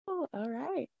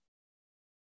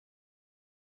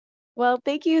Well,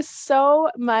 thank you so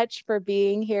much for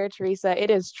being here, Theresa. It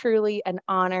is truly an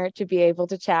honor to be able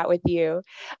to chat with you.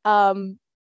 Um,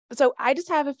 so I just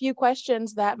have a few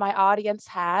questions that my audience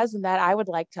has and that I would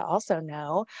like to also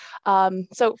know.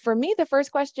 So for me, the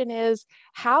first question is,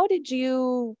 how did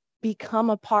you become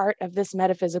a part of this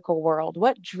metaphysical world?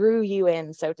 What drew you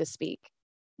in, so to speak?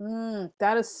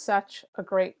 That is such a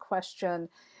great question.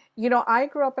 You know, I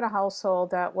grew up in a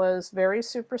household that was very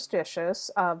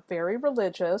superstitious, very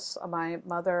religious. My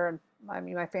mother, I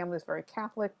mean, my family is very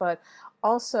Catholic, but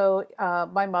also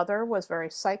my mother was very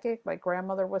psychic. My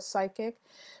grandmother was psychic.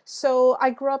 So I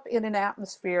grew up in an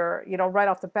atmosphere, you know, right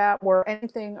off the bat where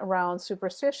anything around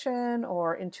superstition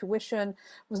or intuition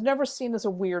was never seen as a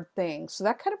weird thing. So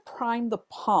that kind of primed the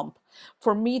pump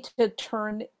for me to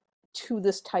turn to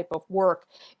this type of work.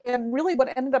 And really,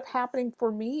 what ended up happening for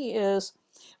me is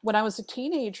when I was a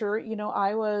teenager, you know,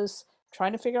 I was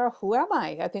trying to figure out who am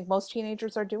I? I think most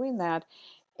teenagers are doing that.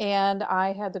 And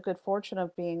I had the good fortune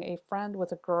of being a friend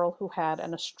with a girl who had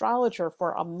an astrologer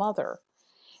for a mother.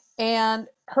 And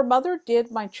her mother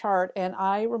did my chart, and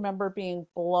I remember being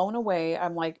blown away.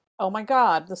 I'm like, oh my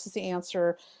God, this is the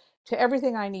answer to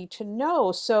everything I need to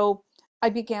know. So I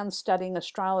began studying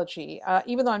astrology.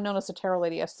 Even though I'm known as a tarot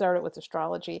lady, I started with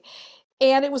astrology.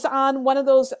 And it was on one of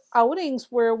those outings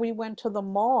where we went to the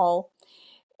mall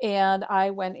and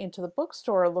I went into the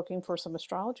bookstore looking for some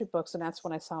astrology books, and that's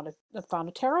when found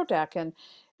a tarot deck. And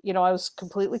you know, I was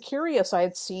completely curious. I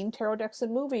had seen tarot decks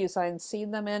in movies. I had seen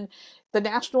them in the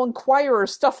National Enquirer,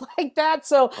 stuff like that.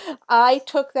 So I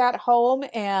took that home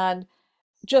and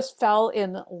just fell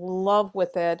in love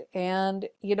with it. And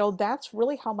you know, that's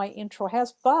really how my intro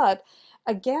has. But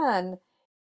again,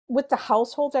 with the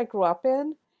household I grew up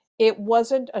in, it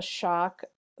wasn't a shock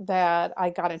that I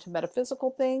got into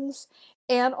metaphysical things.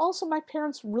 And also, my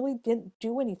parents really didn't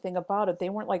do anything about it. They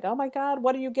weren't like, oh my God,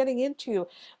 what are you getting into?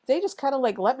 They just kind of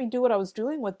like let me do what I was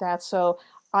doing with that. So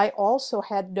I also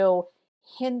had no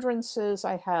hindrances.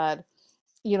 I had,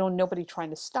 you know, nobody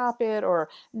trying to stop it or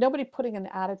nobody putting an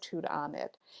attitude on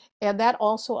it. And that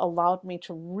also allowed me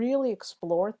to really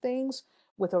explore things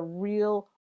with a real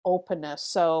openness.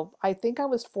 So I think I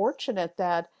was fortunate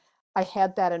that I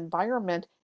had that environment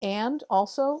and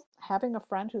also having a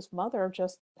friend whose mother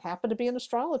just happened to be an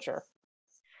astrologer.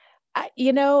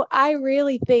 I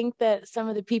really think that some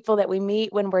of the people that we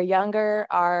meet when we're younger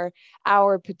are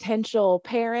our potential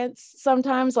parents.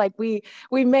 Sometimes, like we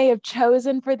may have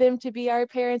chosen for them to be our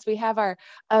parents. We have our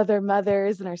other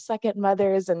mothers and our second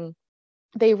mothers, and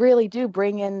they really do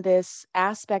bring in this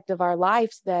aspect of our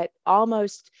lives that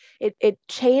almost it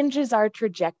changes our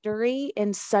trajectory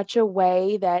in such a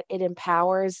way that it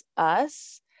empowers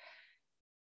us.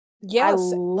 I Yes,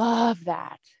 love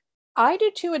that. I do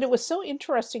too, and it was so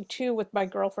interesting too with my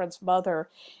girlfriend's mother.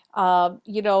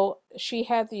 You know, she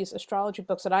had these astrology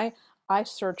books, and I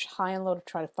searched high and low to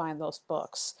try to find those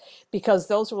books because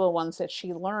those were the ones that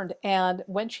she learned. And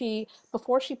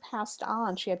before she passed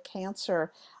on, she had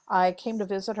cancer. I came to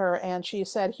visit her, and she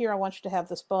said, "Here, I want you to have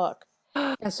this book."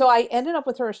 And so I ended up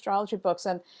with her astrology books,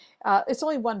 and it's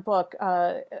only one book.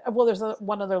 Well, there's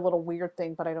one other little weird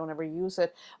thing, but I don't ever use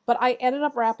it. But I ended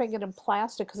up wrapping it in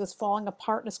plastic because it's falling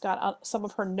apart and it's got some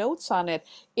of her notes on it.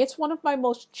 It's one of my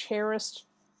most cherished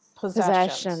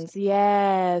possessions. Possessions.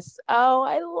 Yes. Oh,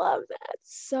 I love that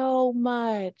so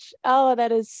much. Oh,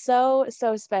 that is so,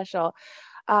 so special.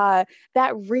 That's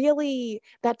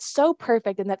so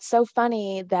perfect. And that's so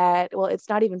funny that, well, it's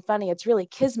not even funny. It's really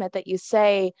kismet that you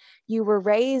say you were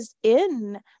raised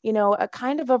in, a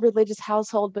kind of a religious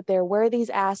household, but there were these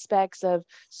aspects of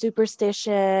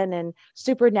superstition and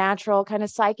supernatural kind of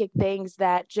psychic things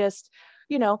that just,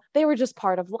 they were just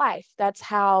part of life. Yep. That's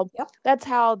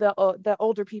how the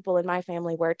older people in my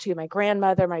family were too. My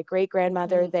grandmother, my great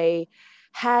grandmother, Mhm. they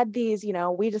had these,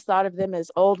 we just thought of them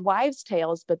as old wives'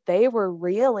 tales, but they were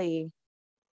really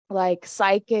like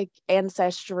psychic,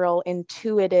 ancestral,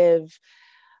 intuitive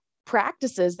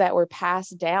practices that were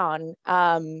passed down.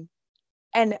 And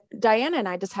Diana and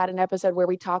I just had an episode where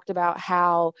we talked about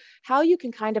how you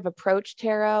can kind of approach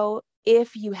tarot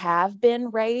if you have been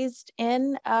raised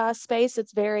in a space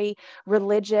that's very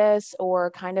religious or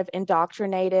kind of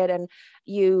indoctrinated, and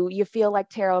you feel like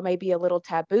tarot may be a little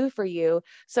taboo for you.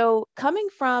 So coming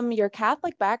from your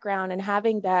Catholic background and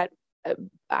having that,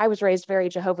 I was raised very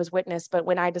Jehovah's Witness, but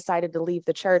when I decided to leave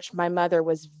the church, my mother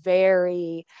was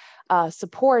very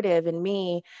supportive in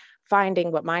me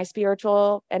finding what my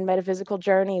spiritual and metaphysical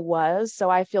journey was. So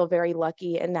I feel very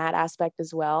lucky in that aspect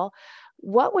as well.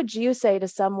 What would you say to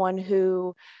someone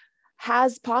who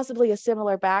has possibly a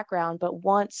similar background but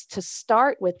wants to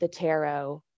start with the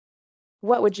tarot?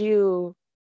 What would you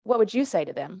say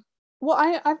to them? Well,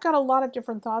 I've got a lot of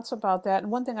different thoughts about that.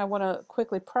 And one thing I want to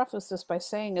quickly preface this by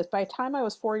saying is by the time I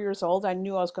was 4 years old, I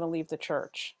knew I was going to leave the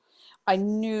church. I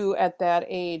knew at that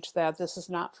age that this is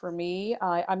not for me.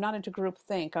 I'm not into group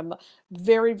think. I'm a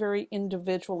very, very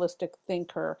individualistic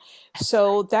thinker. That's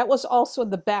So that was also in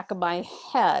the back of my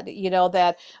head,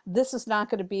 that this is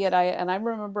not going to be it. And I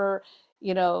remember,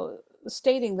 you know,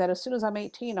 stating that as soon as I'm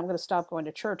 18, I'm going to stop going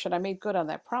to church. And I made good on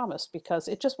that promise because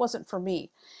it just wasn't for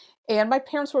me. And my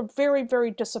parents were very,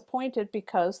 very disappointed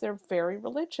because they're very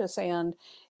religious. And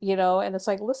it's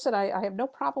like, listen, I have no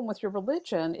problem with your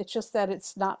religion. It's just that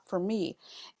it's not for me.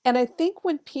 And I think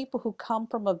when people who come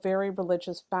from a very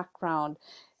religious background,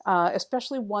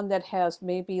 especially one that has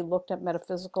maybe looked at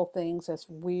metaphysical things as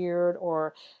weird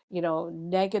or,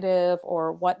 negative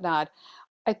or whatnot,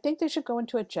 I think they should go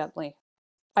into it gently.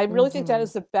 I really think that mm-hmm.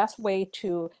 is the best way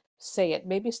to say it.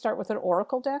 Maybe start with an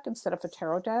oracle deck instead of a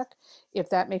tarot deck, if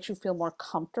that makes you feel more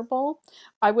comfortable.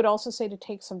 I would also say to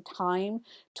take some time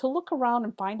to look around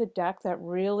and find a deck that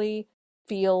really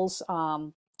feels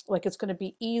like it's going to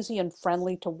be easy and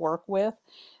friendly to work with.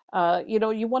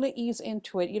 You want to ease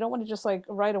into it. You don't want to just like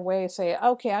right away say,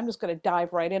 okay, I'm just going to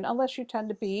dive right in, unless you tend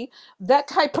to be that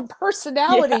type of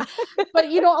Yeah. personality. But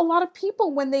a lot of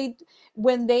people when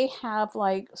they have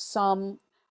like some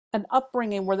an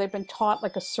upbringing where they've been taught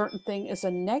like a certain thing is a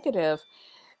negative,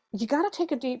 you got to take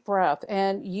a deep breath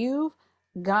and you've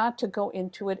got to go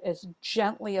into it as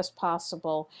gently as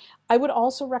possible. I would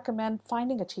also recommend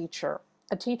finding a teacher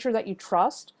that you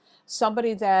trust,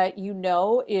 somebody that you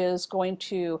know is going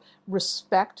to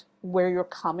respect where you're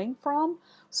coming from.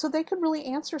 So they can really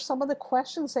answer some of the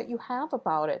questions that you have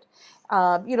about it.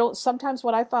 Sometimes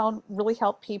what I found really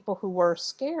helped people who were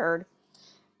scared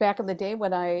back in the day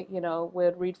when I,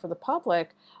 would read for the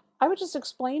public, I would just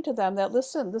explain to them that,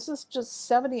 listen, this is just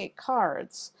 78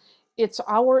 cards. It's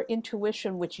our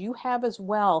intuition, which you have as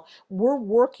well. We're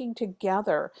working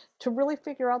together to really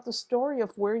figure out the story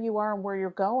of where you are and where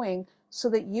you're going so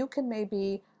that you can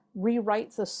maybe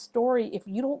rewrite the story if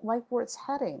you don't like where it's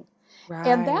heading.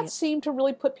 And that Right. seemed to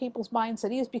really put people's minds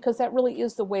at ease because that really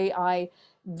is the way I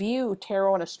view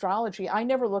tarot and astrology. I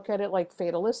never look at it like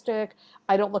fatalistic.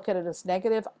 I don't look at it as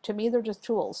negative. To me, they're just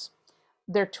tools.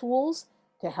 They're tools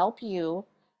to help you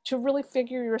to really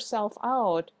figure yourself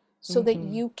out so that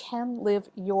Mm-hmm. you can live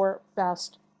your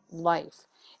best life.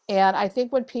 And I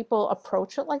think when people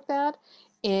approach it like that,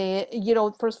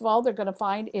 first of all, they're going to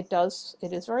find it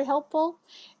is very helpful.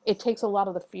 It takes a lot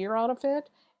of the fear out of it.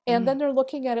 And Mm. then they're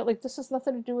looking at it like this has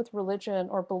nothing to do with religion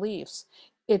or beliefs.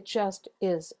 It just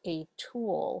is a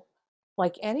tool,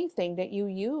 like anything that you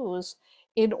use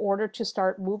in order to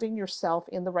start moving yourself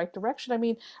in the right direction. I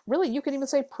mean, really, you can even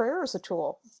say prayer is a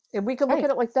tool. And we can look Right.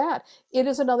 at it like that. It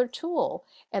is another tool.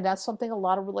 And that's something a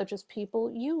lot of religious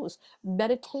people use.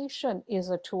 Meditation is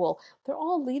a tool. They're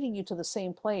all leading you to the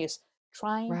same place,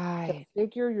 trying to Right.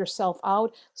 figure yourself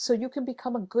out so you can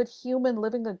become a good human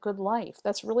living a good life.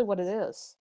 That's really what it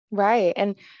is. Right.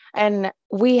 And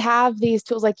we have these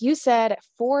tools, like you said, at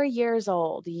 4 years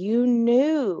old, you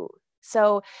knew.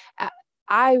 So uh,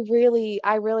 I really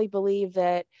believe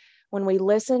that when we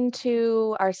listen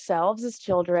to ourselves as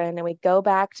children and we go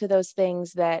back to those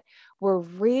things that were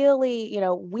really,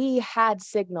 we had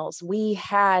signals, we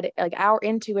had like our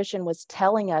intuition was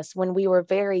telling us when we were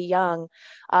very young,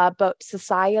 but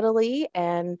societally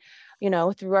and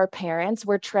through our parents,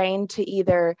 we're trained to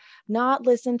either not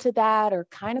listen to that or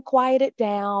kind of quiet it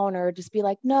down or just be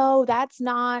like, no, that's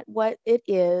not what it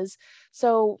is.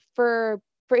 So for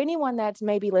anyone that's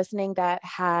maybe listening that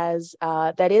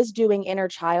is doing inner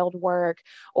child work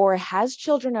or has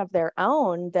children of their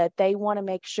own, that they want to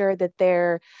make sure that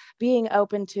they're being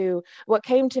open to what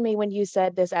came to me when you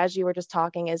said this as you were just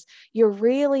talking is you're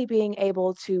really being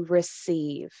able to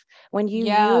receive when you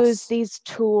use Yes. these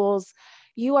tools.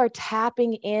 You are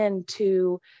tapping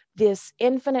into this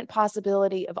infinite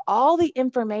possibility of all the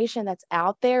information that's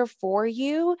out there for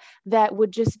you that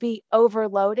would just be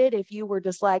overloaded if you were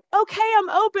just like, okay, I'm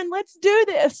open, let's do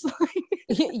this.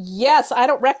 Yes, I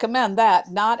don't recommend that,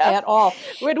 not No. at all.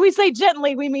 When we say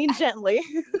gently, we mean gently.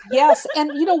 Yes,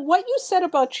 and what you said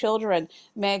about children,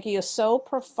 Maggie, is so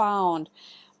profound.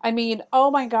 I mean,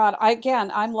 oh my God,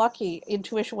 I'm lucky.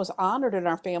 Intuition was honored in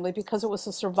our family because it was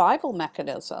a survival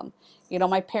mechanism. You know,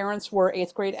 my parents were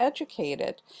eighth grade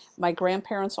educated, my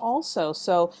grandparents also.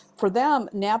 So for them,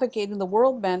 navigating the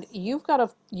world meant you've got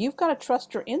to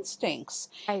trust your instincts.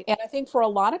 Right. And I think for a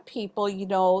lot of people, you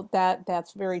know,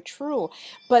 that's very true.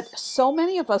 But so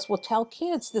many of us will tell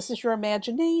kids, this is your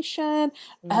imagination.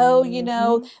 Oh, you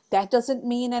know, Mm-hmm. that doesn't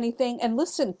mean anything. And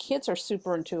listen, kids are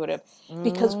super intuitive.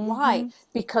 Because why? Mm-hmm.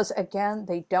 Because again,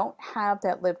 they don't have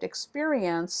that lived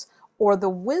experience or the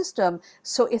wisdom.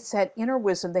 So it's that inner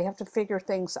wisdom. They have to figure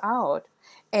things out.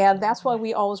 And that's why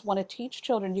we always want to teach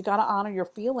children, you got to honor your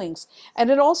feelings. And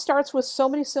it all starts with so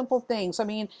many simple things. I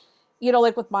mean, you know,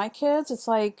 like with my kids, it's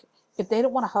like if they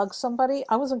don't want to hug somebody,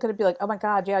 I wasn't going to be like, oh my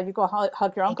God, yeah, you go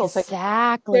hug your uncle. It's like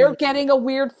they're Exactly. getting a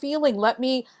weird feeling. Let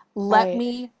Right.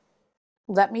 me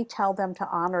let me tell them to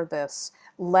honor this.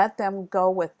 Let them go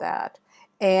with that.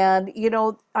 And, you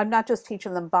know, I'm not just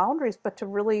teaching them boundaries, but to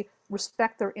really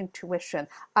respect their intuition.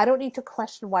 I don't need to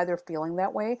question why they're feeling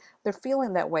that way. They're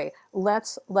feeling that way.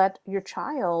 Let's let your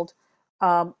child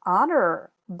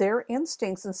honor their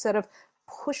instincts instead of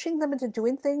pushing them into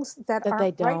doing things that That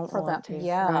they aren't right don't for them. want to.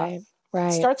 Yeah. Right. It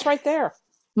Right. starts right there.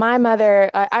 My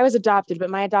mother, I was adopted, but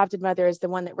my adopted mother is the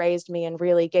one that raised me and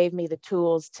really gave me the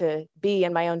tools to be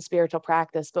in my own spiritual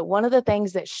practice. But one of the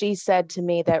things that she said to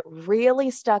me that really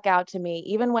stuck out to me,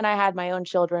 even when I had my own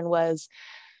children, was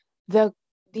the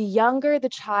the younger the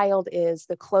child is,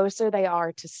 the closer they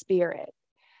are to spirit.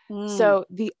 Mm, So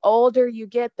the older you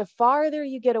get, the farther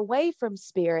you get away from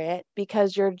spirit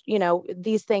because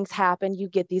these things happen, you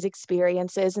get these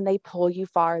experiences and they pull you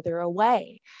farther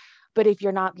away. But if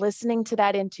you're not listening to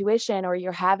that intuition, or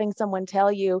you're having someone tell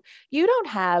you, you don't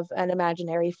have an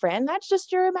imaginary friend, that's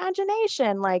just your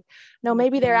imagination. Like, no,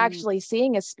 maybe they're mhm. actually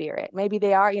seeing a spirit. Maybe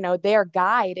they are, their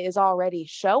guide is already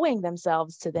showing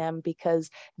themselves to them because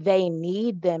they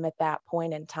need them at that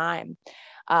point in time.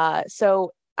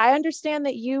 So I understand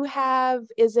that you have,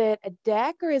 is it a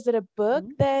deck or is it a book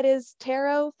Mhm. that is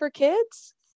tarot for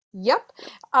kids? Yep.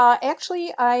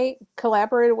 Actually, I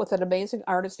collaborated with an amazing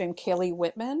artist named Kaylee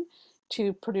Whitman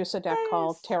to produce a deck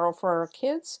called Yes. Tarot for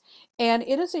Kids. And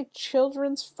it is a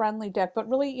children's friendly deck, but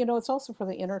really, you know, it's also for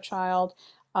the inner child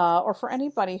or for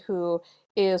anybody who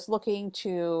is looking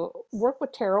to work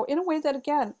with tarot in a way that,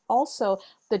 again, also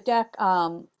the deck,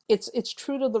 it's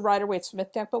true to the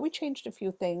Rider-Waite-Smith deck, but we changed a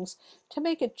few things to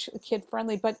make it kid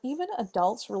friendly. But even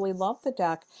adults really love the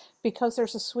deck because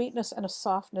there's a sweetness and a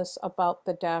softness about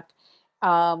the deck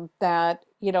that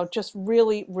you know just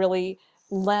really really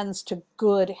lends to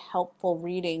good helpful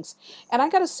readings. And I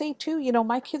got to say too, you know,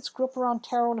 my kids grew up around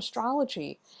tarot and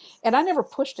astrology, and I never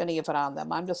pushed any of it on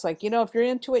them. I'm just like, you know, if you're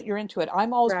into it, you're into it.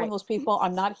 I'm always one of Right. those people,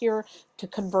 I'm not here to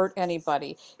convert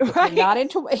anybody. If you're Right. not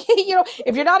into you know,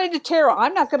 if you're not into tarot,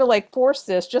 I'm not going to like force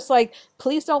this. Just like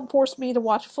please don't force me to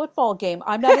watch a football game,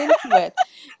 I'm not into it.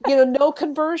 You know, no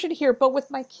conversion here. But with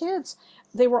my kids,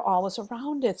 they were always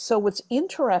around it. So what's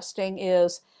interesting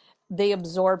is they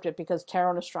absorbed it because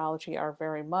tarot and astrology are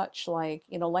very much like,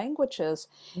 you know, languages.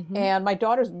 Hmm. And my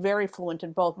daughter's very fluent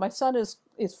in both. My son is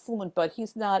fluent, but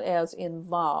he's not as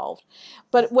involved.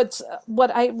 But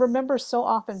what I remember so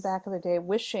often back in the day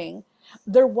wishing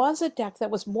there was a deck that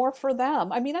was more for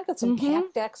them. I mean, I got some cat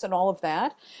Hmm. decks and all of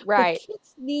that, but Right.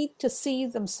 kids need to see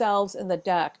themselves in the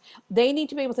deck. They need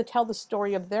to be able to tell the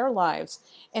story of their lives.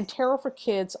 And Tarot for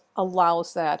Kids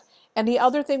allows that. And the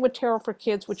other thing with Tarot for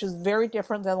Kids, which is very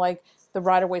different than like the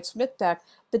Rider-Waite-Smith deck,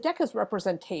 the deck is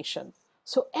representation.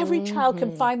 So every child can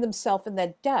Hmm. find themselves in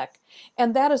that deck.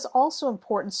 And that is also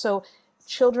important. So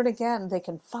children, again, they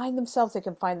can find themselves, they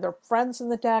can find their friends in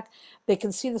the deck, they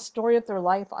can see the story of their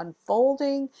life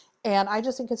unfolding. And I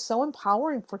just think it's so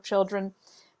empowering for children,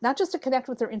 not just to connect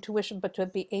with their intuition, but to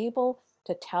be able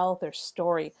to tell their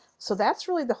story. So that's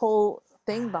really the whole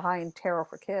thing behind Tarot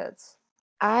for Kids.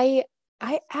 I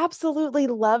I absolutely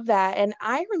love that. And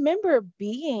I remember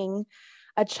being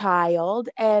a child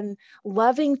and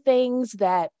loving things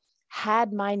that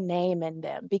had my name in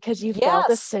them because you felt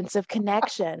a Yes. sense of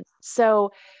connection.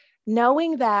 So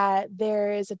knowing that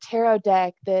there is a tarot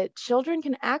deck that children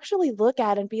can actually look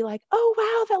at and be like, "Oh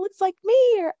wow, that looks like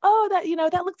me," or "Oh,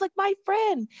 that looks like my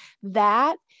friend."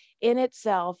 That in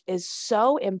itself is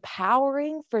so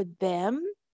empowering for them.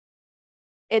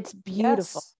 It's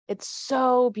beautiful. Yes. It's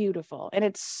so beautiful and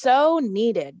it's so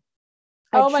needed.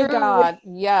 I Oh my truly God.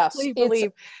 Yes. It's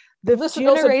believe the listen,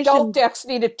 those adult generation. decks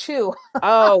need it too.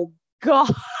 Oh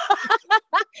God,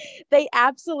 they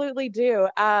absolutely do.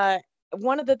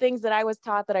 One of the things that I was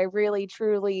taught that I really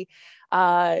truly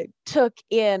took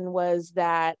in was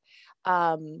that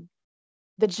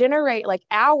the generate like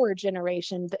our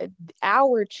generation,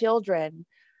 our children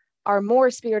are more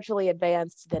spiritually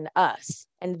advanced than us,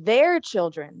 and their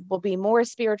children will be more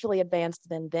spiritually advanced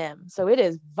than them. So it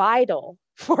is vital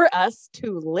for us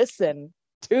to listen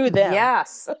to them.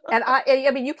 Yes. And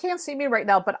I mean, you can't see me right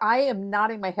now, but I am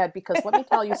nodding my head because let me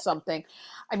tell you something.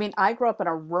 I mean, I grew up in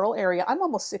a rural area. I'm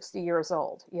almost 60 years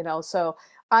old, so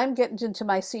I'm getting into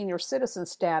my senior citizen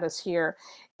status here.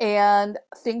 And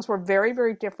things were very,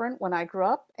 very different when I grew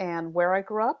up and where I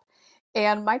grew up.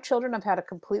 And my children have had a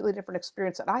completely different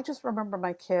experience. And I just remember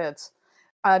my kids.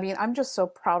 I mean, I'm just so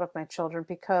proud of my children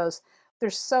because they're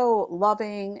so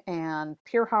loving and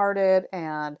pure-hearted,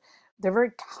 and they're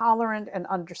very tolerant and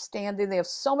understanding. They have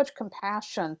so much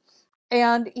compassion.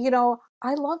 And,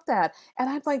 I love that. And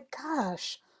I'm like,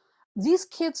 gosh, these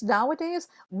kids nowadays,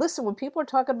 listen, when people are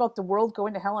talking about the world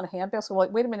going to hell in a handbasket, I'm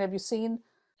like, wait a minute, Have you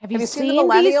have you seen the seen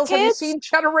these millennials? Have you kids? seen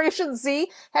Generation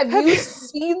Z? Have Have you you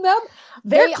seen them?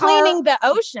 They're They are, cleaning the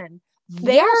ocean.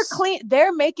 yes.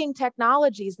 They're making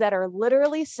technologies that are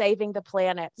literally saving the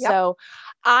planet. Yep. So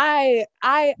I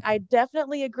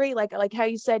definitely agree, like how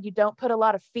you said, you don't put a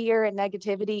lot of fear and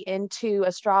negativity into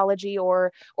astrology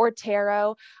or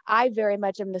tarot. I very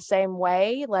much am the same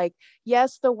way. Like,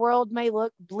 yes, the world may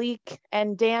look bleak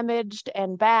and damaged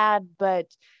and bad, but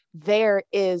there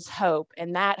is hope,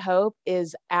 and that hope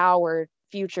is our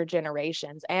future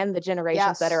generations and the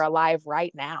generations that are Yes. alive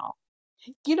right now.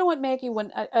 You know what, Maggie?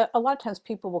 When a lot of times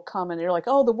people will come and they're like,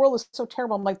 "Oh, the world is so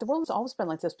terrible." I'm like, "The world has always been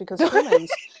like this because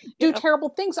humans do Yeah, terrible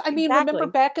things." I mean, remember exactly.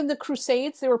 back in the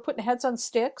Crusades, they were putting heads on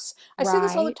sticks. I say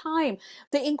this all the Right. time: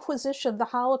 the Inquisition, the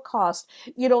Holocaust,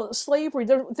 slavery.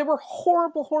 There were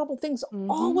horrible, horrible things Mm-hmm.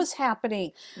 always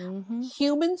happening. Mm-hmm.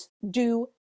 Humans do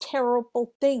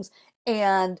terrible things,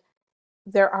 and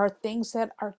there are things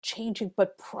that are changing,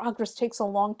 but progress takes a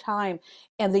long time.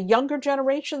 And the younger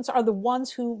generations are the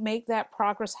ones who make that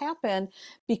progress happen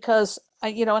because,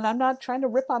 and I'm not trying to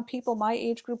rip on people my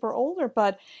age group or older,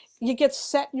 but you get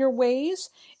set in your ways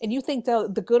and you think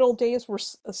the good old days were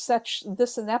such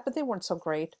this and that, but they weren't so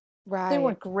great. They Right.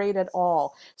 weren't great at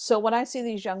all. So when I see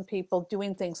these young people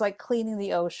doing things like cleaning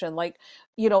the ocean, like,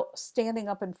 standing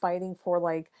up and fighting for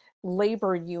like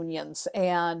labor unions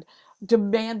and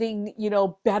demanding,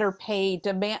 better pay,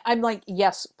 I'm like,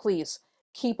 yes, please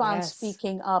keep on Yes.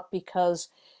 speaking up because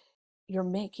you're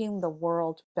making the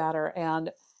world better.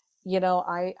 And,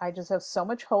 I just have so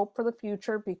much hope for the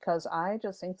future because I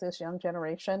just think this young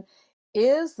generation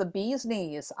is the bee's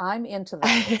knees. I'm into them.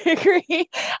 I agree.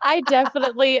 I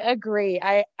definitely agree.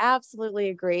 I absolutely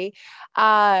agree.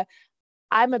 Uh,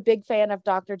 I'm a big fan of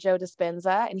Dr. Joe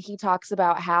Dispenza, and he talks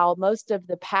about how most of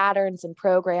the patterns and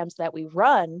programs that we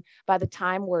run by the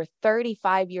time we're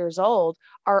 35 years old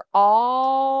are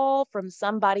all from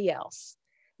somebody else.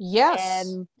 Yes,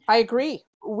 And I agree.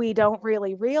 we don't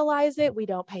really realize it, we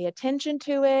don't pay attention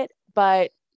to it,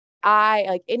 but I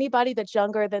like anybody that's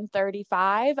younger than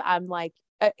 35, I'm like,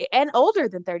 and older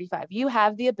than 35, you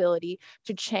have the ability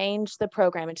to change the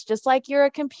program. It's just like you're a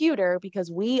computer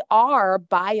because we are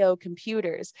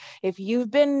biocomputers. If you've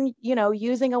been,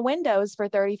 using a Windows for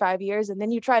 35 years and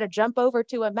then you try to jump over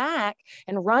to a Mac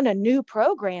and run a new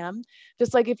program,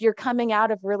 just like if you're coming out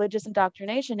of religious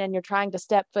indoctrination and you're trying to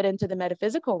step foot into the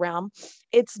metaphysical realm,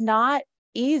 it's not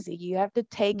easy. You have to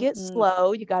take it Mm-mm.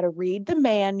 slow. You got to read the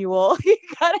manual. You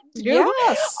got to do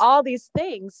Yes, all these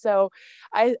things. So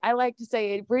I like to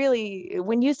say it really,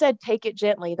 when you said take it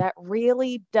gently, that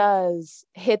really does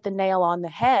hit the nail on the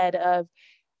head of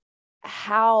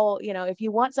how, if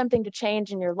you want something to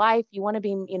change in your life, you want to be,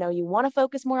 you want to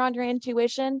focus more on your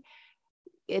intuition.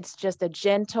 It's just a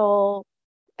gentle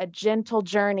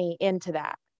journey into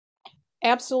that.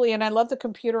 absolutely. And I love the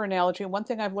computer analogy. And one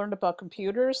thing I've learned about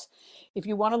computers, if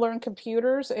you want to learn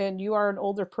computers and you are an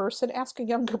older person, ask a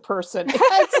younger person.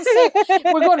 It's the same.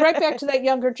 We're going right back to that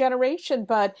younger generation.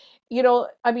 But,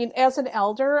 I mean, as an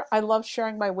elder, I love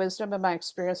sharing my wisdom and my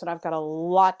experience, and I've got a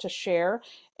lot to share.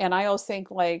 And I always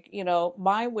think like,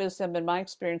 my wisdom and my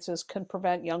experiences can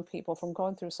prevent young people from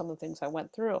going through some of the things I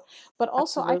went through. But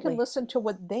also I can Absolutely. listen to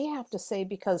what they have to say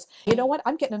because you know what?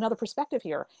 I'm getting another perspective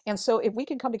here. And so if we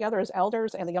can come together as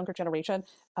elders and the younger generation,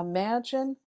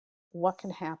 imagine what can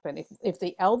happen if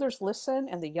the elders listen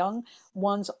and the young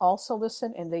ones also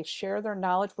listen and they share their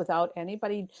knowledge without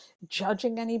anybody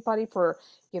judging anybody for,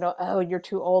 oh, you're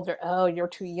too old or oh, you're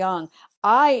too young.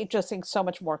 I just think so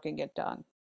much more can get done.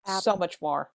 So much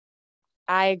more.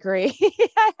 I agree.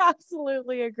 I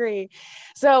absolutely agree.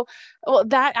 So, well,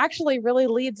 that actually really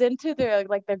leads into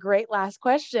the great last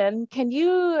question.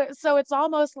 So it's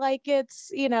almost like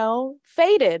it's,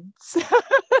 fated.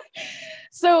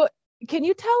 So can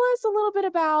you tell us a little bit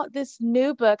about this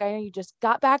new book? I know you just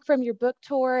got back from your book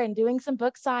tour and doing some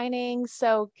book signings.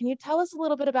 So, can you tell us a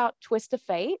little bit about Twist of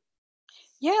Fate?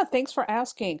 Yeah, thanks for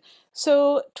asking.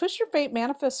 So, Twist Your Fate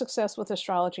Manifest Success with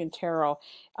Astrology and Tarot.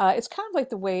 It's kind of like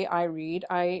the way I read.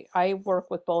 I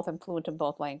work with both, I'm fluent in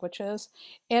both languages,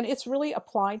 and it's really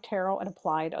applied tarot and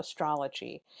applied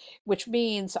astrology, which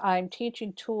means I'm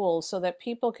teaching tools so that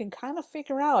people can kind of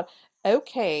figure out,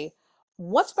 okay,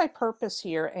 what's my purpose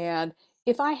here? And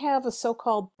if I have a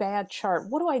so-called bad chart,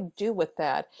 what do I do with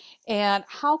that? And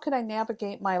how can I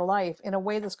navigate my life in a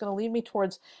way that's going to lead me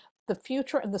towards the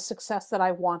future and the success that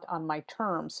I want on my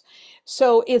terms.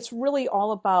 So it's really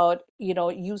all about,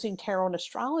 using tarot and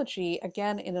astrology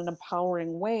again in an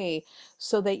empowering way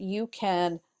so that you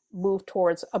can move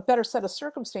towards a better set of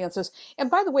circumstances. And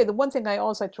by the way, the one thing I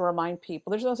always like to remind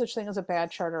people, there's no such thing as a bad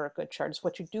chart or a good chart. It's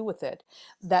what you do with it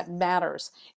that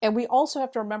matters. And we also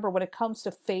have to remember when it comes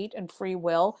to fate and free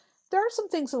will, there are some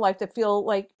things in life that feel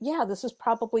like, yeah, this is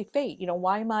probably fate.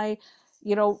 Why am I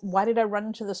why did I run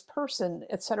into this person,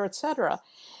 et cetera, et cetera.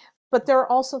 But there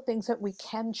are also things that we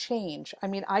can change. I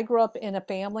mean, I grew up in a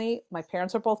family, my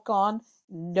parents are both gone,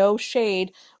 no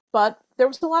shade, but there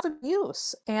was a lot of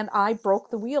abuse and I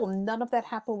broke the wheel. None of that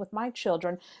happened with my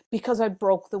children because I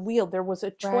broke the wheel. There was a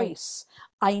Right. choice.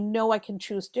 I know I can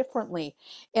choose differently.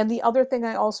 And the other thing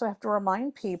I also have to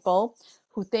remind people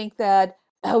who think that,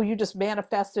 oh, you just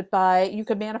you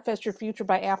can manifest your future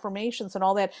by affirmations and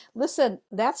all that. Listen,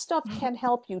 that stuff can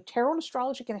help you. Tarot and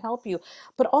astrology can help you.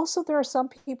 But also, there are some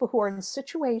people who are in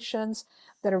situations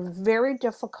that are very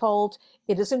difficult.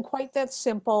 It isn't quite that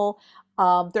simple.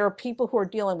 There are people who are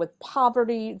dealing with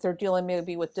poverty, they're dealing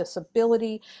maybe with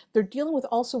disability, they're dealing with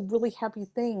also really heavy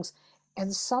things.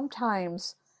 And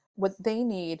sometimes what they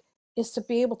need is to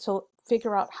be able to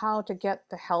figure out how to get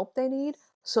the help they need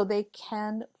so they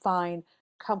can find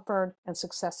comfort and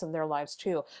success in their lives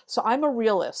too. So I'm a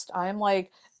realist. I'm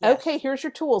like, okay, Yes. here's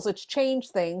your tools. Let's change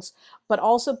things, but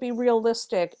also be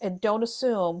realistic and don't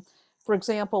assume. For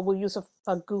example, we'll use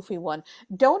a goofy one.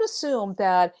 Don't assume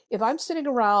that if I'm sitting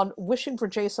around wishing for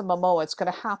Jason Momoa, it's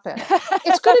going to happen.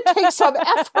 It's going to take some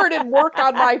effort and work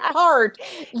on my part,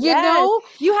 you Yes, know?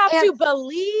 you have And to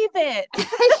believe it.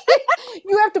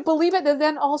 you have to believe it. And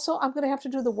then also, I'm going to have to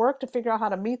do the work to figure out how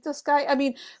to meet this guy. I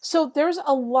mean, so there's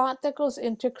a lot that goes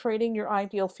into creating your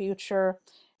ideal future,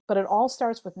 but it all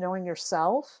starts with knowing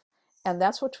yourself. And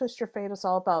that's what Twist Your Fate is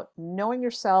all about, knowing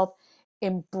yourself,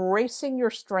 embracing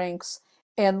your strengths,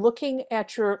 and looking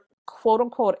at your quote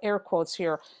unquote air quotes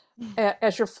here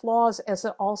as your flaws as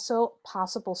an also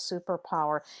possible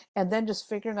superpower, and then just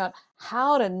figuring out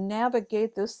how to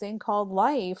navigate this thing called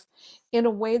life in a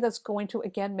way that's going to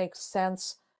again make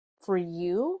sense for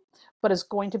you, but is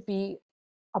going to be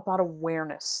about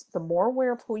awareness. The more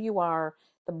aware of who you are,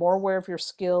 the more aware of your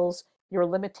skills, your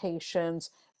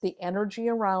limitations, the energy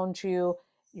around you,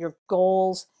 your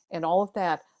goals, and all of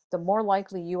that, the more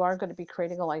likely you are going to be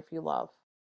creating a life you love.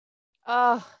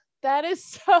 Oh, that is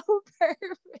so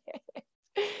perfect.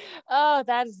 Oh,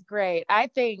 that is great. I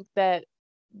think that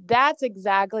that's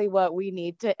exactly what we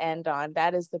need to end on.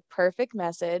 That is the perfect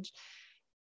message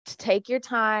to take your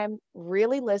time,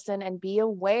 really listen, and be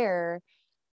aware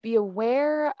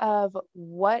of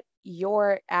what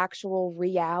your actual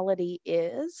reality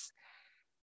is,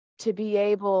 to be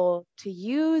able to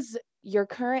use your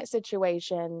current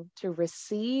situation to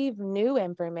receive new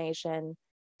information,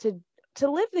 to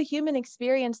live the human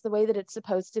experience the way that it's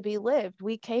supposed to be lived.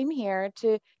 We came here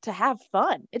to have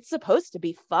fun. It's supposed to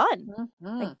be fun. Like,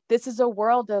 Mm-hmm. this is a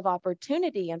world of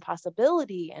opportunity and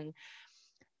possibility, and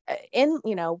in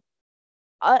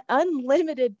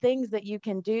unlimited things that you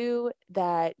can do,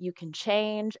 that you can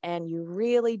change, and you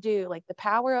really do. Like, the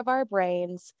power of our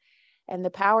brains and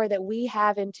the power that we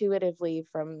have intuitively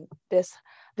from this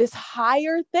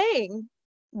higher thing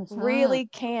Mm-hmm. really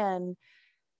can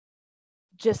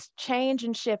just change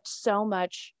and shift so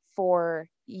much for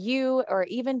you. Or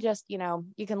even just, you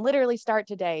can literally start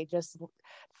today. Just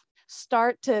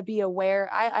start to be aware.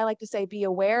 I like to say, be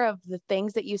aware of the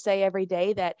things that you say every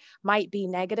day that might be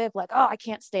negative, like, oh, I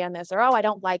can't stand this, or oh, I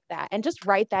don't like that. And just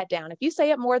write that down. If you say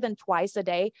it more than twice a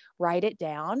day, write it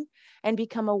down and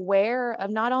become aware of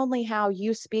not only how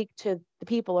you speak to the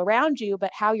people around you,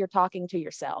 but how you're talking to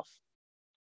yourself.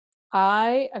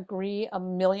 I agree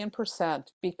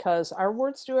 1,000,000% because our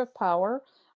words do have power,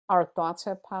 our thoughts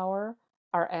have power,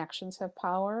 our actions have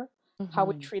power, how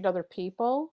we Mm-hmm. treat other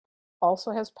people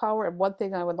also has power. And one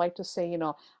thing I would like to say,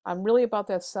 I'm really about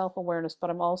that self awareness, but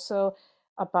I'm also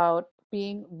about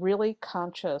being really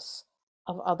conscious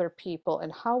of other people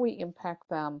and how we impact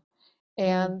them Mm.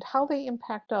 and how they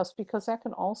impact us because that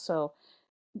can also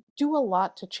do a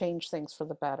lot to change things for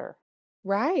the better.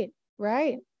 Right,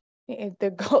 right.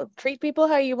 The goal, treat people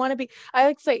how you want to be. I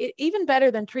like to say even better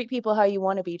than treat people how you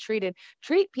want to be treated.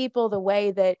 Treat people the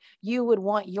way that you would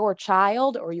want your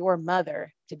child or your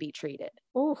mother to be treated.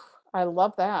 Ooh, I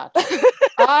love that.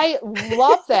 I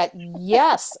love that.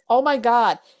 Yes. Oh my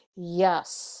God.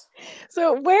 Yes.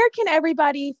 So, where can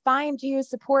everybody find you,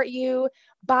 support you,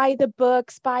 buy the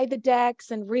books, buy the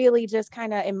decks, and really just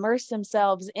kind of immerse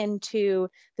themselves into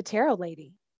the Tarot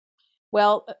Lady?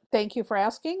 Well, thank you for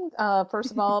asking.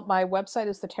 First of all, my website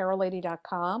is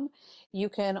thetarotlady.com. You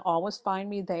can always find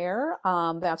me there.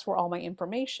 That's where all my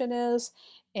information is.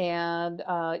 And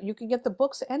you can get the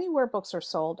books anywhere books are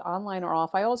sold, online or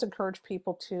off. I always encourage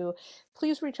people to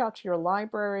please reach out to your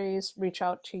libraries, reach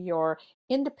out to your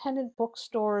independent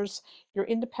bookstores, your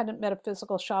independent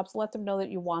metaphysical shops. Let them know that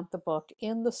you want the book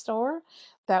in the store.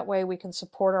 That way we can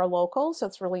support our locals.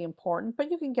 That's really important.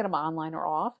 But you can get them online or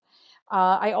off.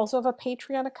 I also have a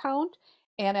Patreon account,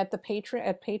 and at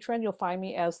Patreon you'll find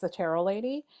me as the Tarot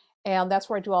Lady, and that's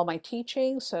where I do all my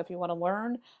teaching. So if you want to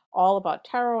learn all about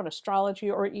tarot and astrology,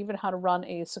 or even how to run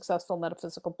a successful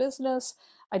metaphysical business,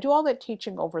 I do all that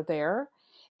teaching over there.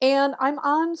 And I'm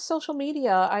on social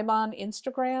media. I'm on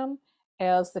Instagram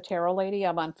as the Tarot Lady.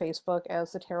 I'm on Facebook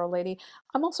as the Tarot Lady.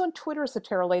 I'm also on Twitter as the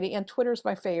Tarot Lady, and Twitter's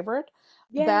my favorite.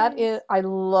 That is, Yes. I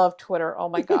love Twitter. Oh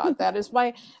my God, that is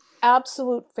my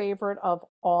absolute favorite of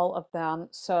all of them.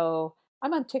 So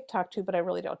I'm on TikTok too, but I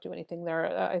really don't do anything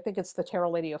there. I think it's the Tarot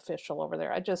Lady official over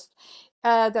there.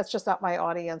 That's just not my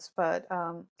audience, but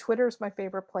Twitter is my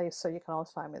favorite place, so you can always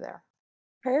find me there.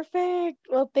 Perfect.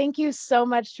 Well, thank you so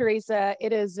much, Theresa.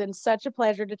 It has been such a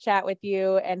pleasure to chat with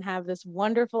you and have this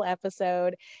wonderful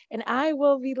episode. And I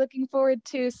will be looking forward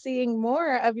to seeing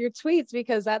more of your tweets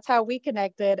because that's how we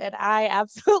connected. And I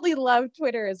absolutely love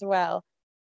Twitter as well.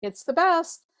 It's the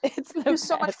best. It's Thank the you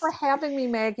so much for best. having me,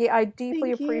 Maggie. I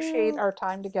deeply Thank appreciate you. our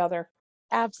time together.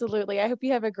 Absolutely. I hope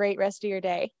you have a great rest of your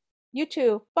day. You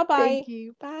too. Bye Thank bye.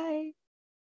 you. Bye.